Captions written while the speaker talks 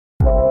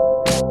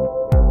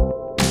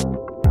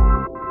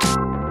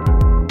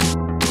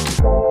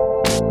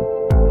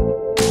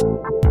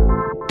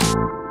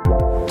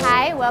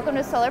welcome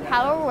to Solar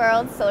Power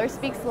World, Solar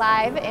Speaks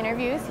Live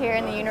interviews here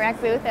in the Unirac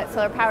booth at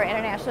Solar Power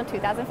International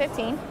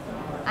 2015.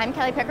 I'm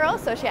Kelly Pickerel,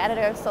 Associate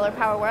Editor of Solar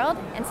Power World,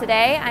 and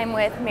today I'm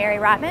with Mary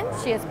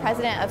Rotman. She is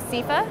President of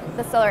SEFA,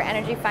 the Solar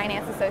Energy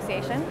Finance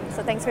Association.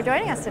 So thanks for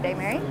joining us today,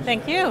 Mary.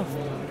 Thank you.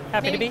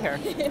 Happy to be here.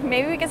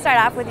 Maybe we could start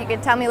off with, you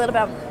could tell me a little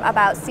bit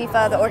about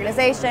SEFA, the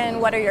organization.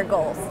 What are your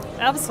goals?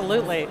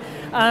 Absolutely.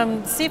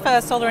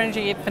 SEFA, Solar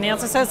Energy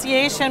Finance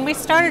Association, we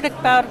started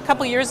about a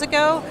couple years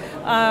ago,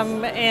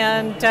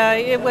 and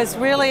it was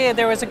really,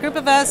 there was a group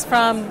of us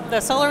from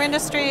the solar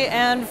industry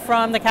and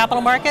from the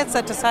capital markets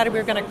that decided we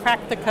were going to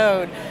crack the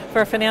code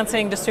for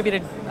financing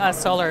distributed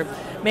solar,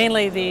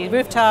 mainly the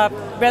rooftop,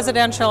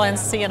 residential, and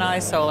C&I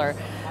solar.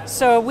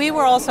 So we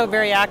were also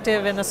very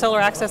active in the Solar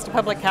Access to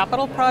Public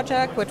Capital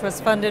project, which was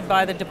funded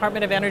by the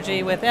Department of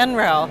Energy with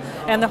NREL.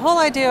 And the whole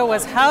idea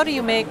was, how do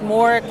you make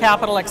more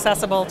capital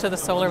accessible to the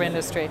solar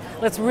industry?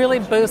 Let's really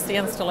boost the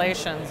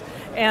installations.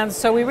 And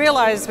so we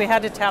realized we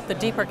had to tap the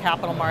deeper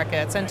capital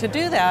markets. And to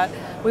do that,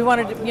 we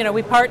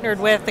we partnered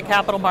with the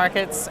capital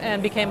markets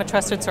and became a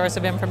trusted source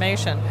of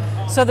information.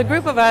 So the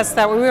group of us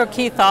that we were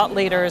key thought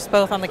leaders,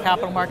 both on the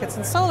capital markets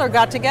and solar,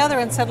 got together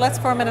and said, let's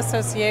form an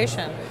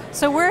association.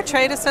 So we're a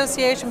trade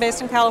association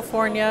based in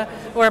California,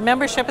 where our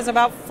membership is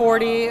about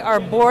 40.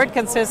 Our board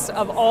consists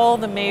of all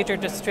the major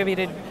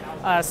distributed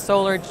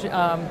solar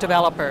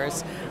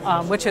developers,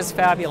 which is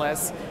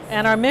fabulous.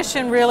 And our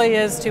mission really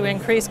is to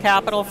increase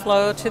capital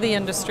flow to the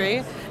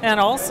industry and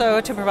also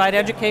to provide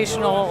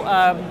educational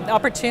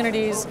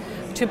opportunities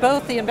to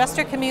both the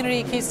investor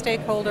community, key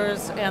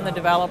stakeholders, and the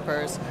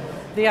developers.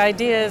 The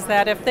idea is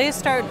that if they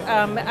start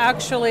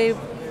actually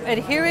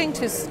adhering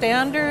to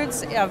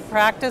standards of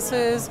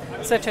practices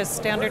such as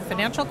standard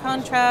financial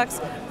contracts,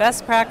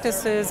 best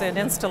practices in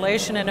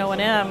installation and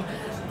O&M,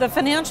 the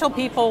financial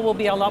people will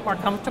be a lot more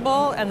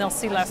comfortable and they'll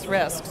see less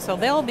risk. So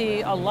they'll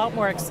be a lot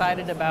more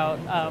excited about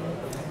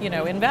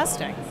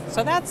investing.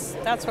 So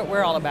that's what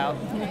we're all about.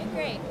 Okay,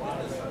 great.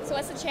 So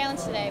what's the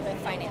challenge today with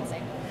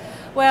financing?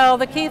 Well,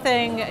 the key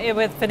thing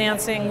with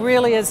financing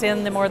really is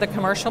in the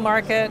commercial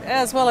market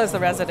as well as the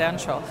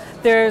residential.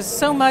 There's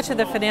so much of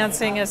the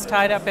financing is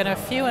tied up in a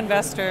few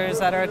investors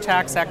that are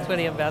tax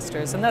equity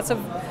investors, and that's a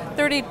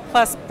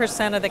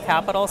 30+% of the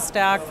capital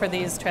stack for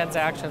these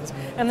transactions.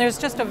 And there's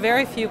just a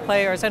very few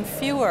players and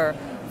fewer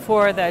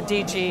for the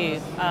DG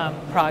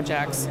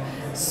projects.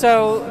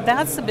 So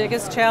that's the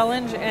biggest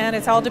challenge, and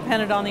it's all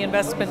dependent on the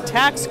investment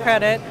tax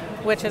credit,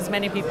 which, as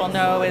many people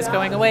know, is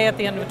going away at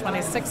the end of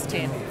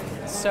 2016.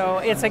 So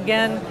it's,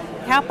 again,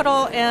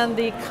 capital and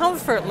the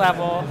comfort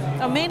level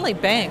of mainly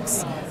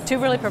banks to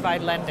really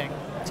provide lending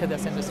to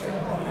this industry.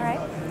 All right.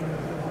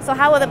 So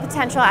how will the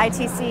potential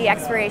ITC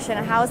expiration,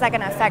 how is that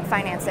going to affect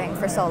financing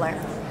for solar?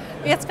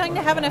 It's going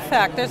to have an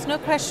effect. There's no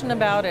question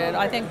about it.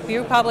 I think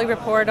you probably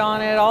report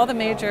on it, all the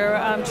major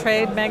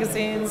trade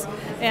magazines,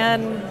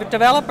 and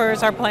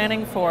developers are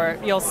planning for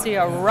it. You'll see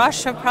a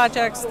rush of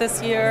projects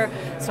this year,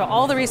 so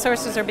all the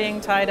resources are being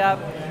tied up.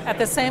 At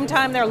the same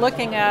time, they're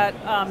looking at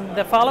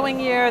the following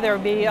year. There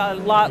will be a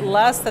lot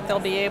less that they'll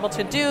be able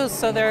to do,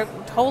 so they're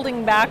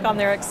holding back on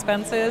their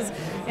expenses.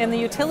 In the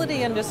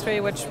utility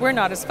industry, which we're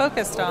not as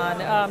focused on,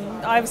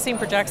 I've seen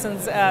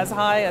projections as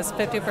high as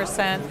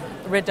 50%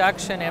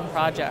 reduction in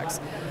projects.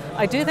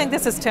 I do think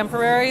this is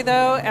temporary,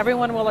 though.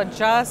 Everyone will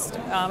adjust.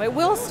 It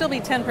will still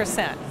be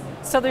 10%,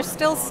 so there's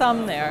still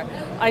some there.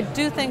 I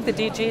do think the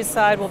DG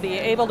side will be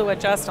able to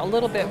adjust a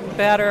little bit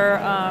better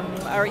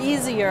or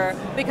easier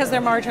because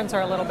their margins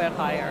are a little bit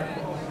higher.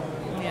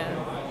 Yeah.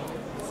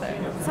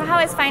 So how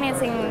is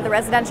financing the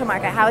residential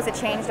market? How has it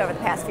changed over the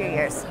past few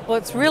years? Well,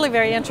 it's really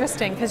very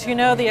interesting because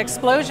the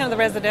explosion of the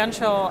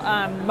residential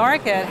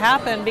market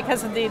happened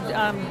because of the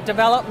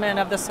development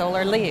of the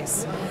solar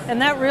lease. And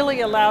that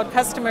really allowed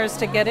customers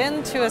to get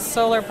into a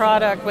solar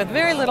product with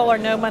very little or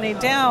no money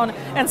down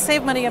and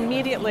save money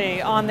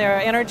immediately on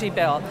their energy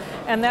bill.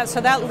 And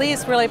so that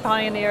lease really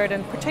pioneered,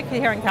 and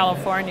particularly here in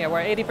California,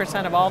 where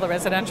 80% of all the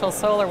residential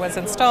solar was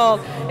installed,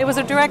 it was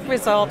a direct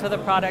result of the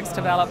products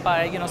developed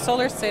by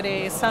Solar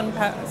City,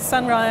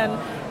 Sunrun,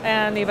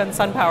 and even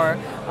SunPower,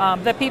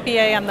 the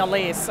PPA and the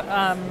lease.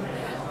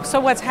 So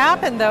what's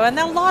happened, though, and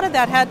a lot of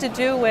that had to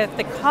do with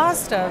the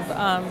cost of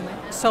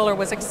solar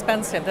was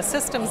expensive, the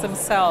systems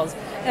themselves,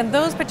 and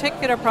those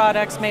particular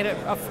products made it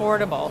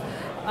affordable.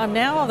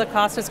 Now the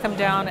cost has come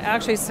down,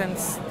 actually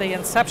since the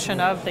inception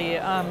of the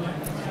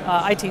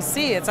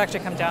ITC, it's actually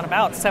come down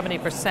about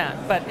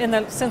 70%. But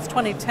since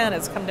 2010,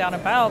 it's come down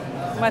about,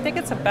 I think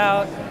it's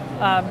about,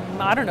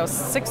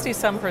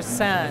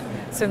 60-some%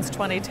 since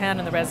 2010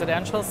 in the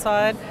residential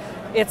side.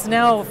 It's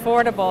now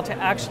affordable to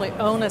actually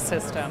own a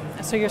system.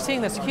 So you're seeing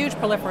this huge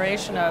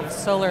proliferation of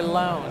solar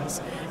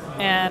loans.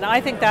 And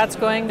I think that's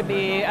going to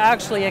be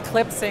actually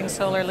eclipsing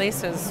solar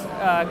leases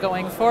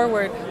going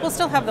forward. We'll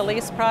still have the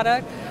lease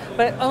product,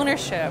 but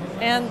ownership,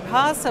 and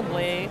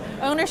possibly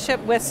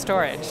ownership with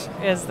storage,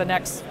 is the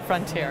next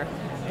frontier.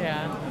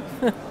 Yeah.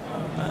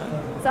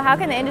 So how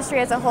can the industry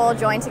as a whole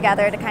join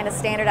together to kind of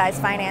standardize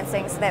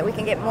financing so that we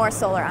can get more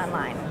solar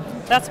online?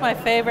 That's my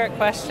favorite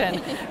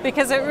question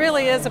because it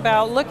really is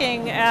about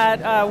looking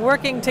at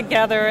working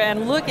together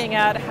and looking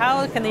at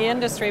how can the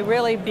industry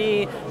really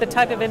be the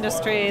type of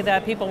industry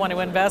that people want to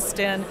invest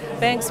in,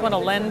 banks want to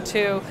lend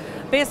to.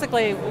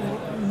 Basically,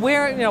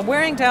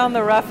 wearing down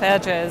the rough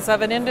edges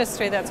of an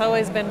industry that's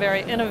always been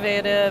very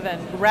innovative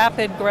and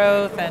rapid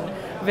growth and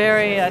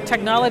very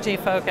technology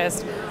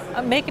focused,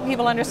 making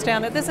people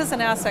understand that this is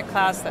an asset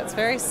class that's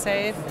very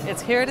safe,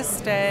 it's here to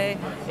stay,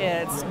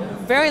 it's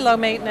very low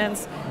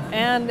maintenance,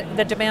 and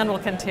the demand will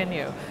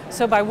continue.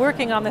 So by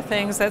working on the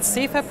things that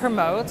SEFA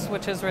promotes,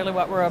 which is really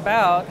what we're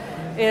about,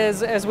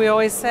 is, as we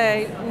always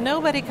say,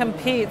 nobody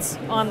competes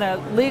on the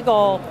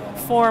legal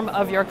form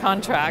of your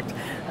contract.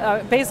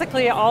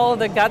 Basically, all of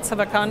the guts of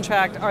a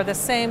contract are the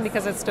same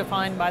because it's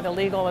defined by the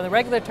legal and the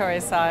regulatory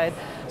side.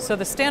 So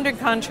the standard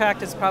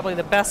contract is probably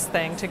the best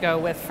thing to go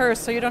with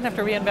first, so you don't have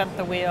to reinvent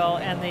the wheel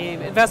and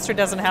the investor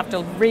doesn't have to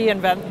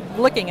reinvent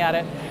looking at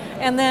it.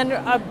 And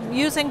then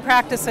using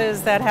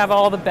practices that have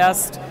all the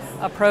best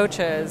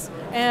approaches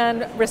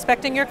and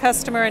respecting your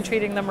customer and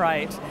treating them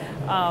right.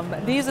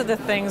 These are the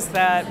things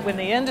that when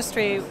the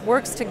industry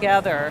works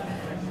together,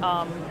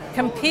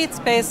 competes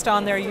based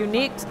on their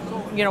unique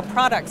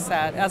product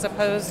set as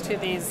opposed to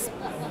these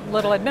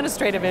little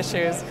administrative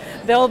issues,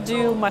 they'll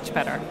do much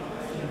better.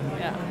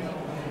 Yeah.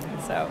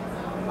 So.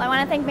 Well, I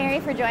want to thank Mary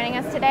for joining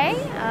us today.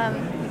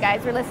 You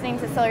guys were listening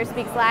to Solar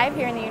Speaks Live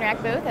here in the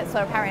Unirac booth at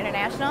Solar Power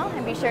International,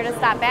 and be sure to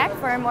stop back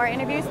for more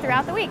interviews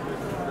throughout the week.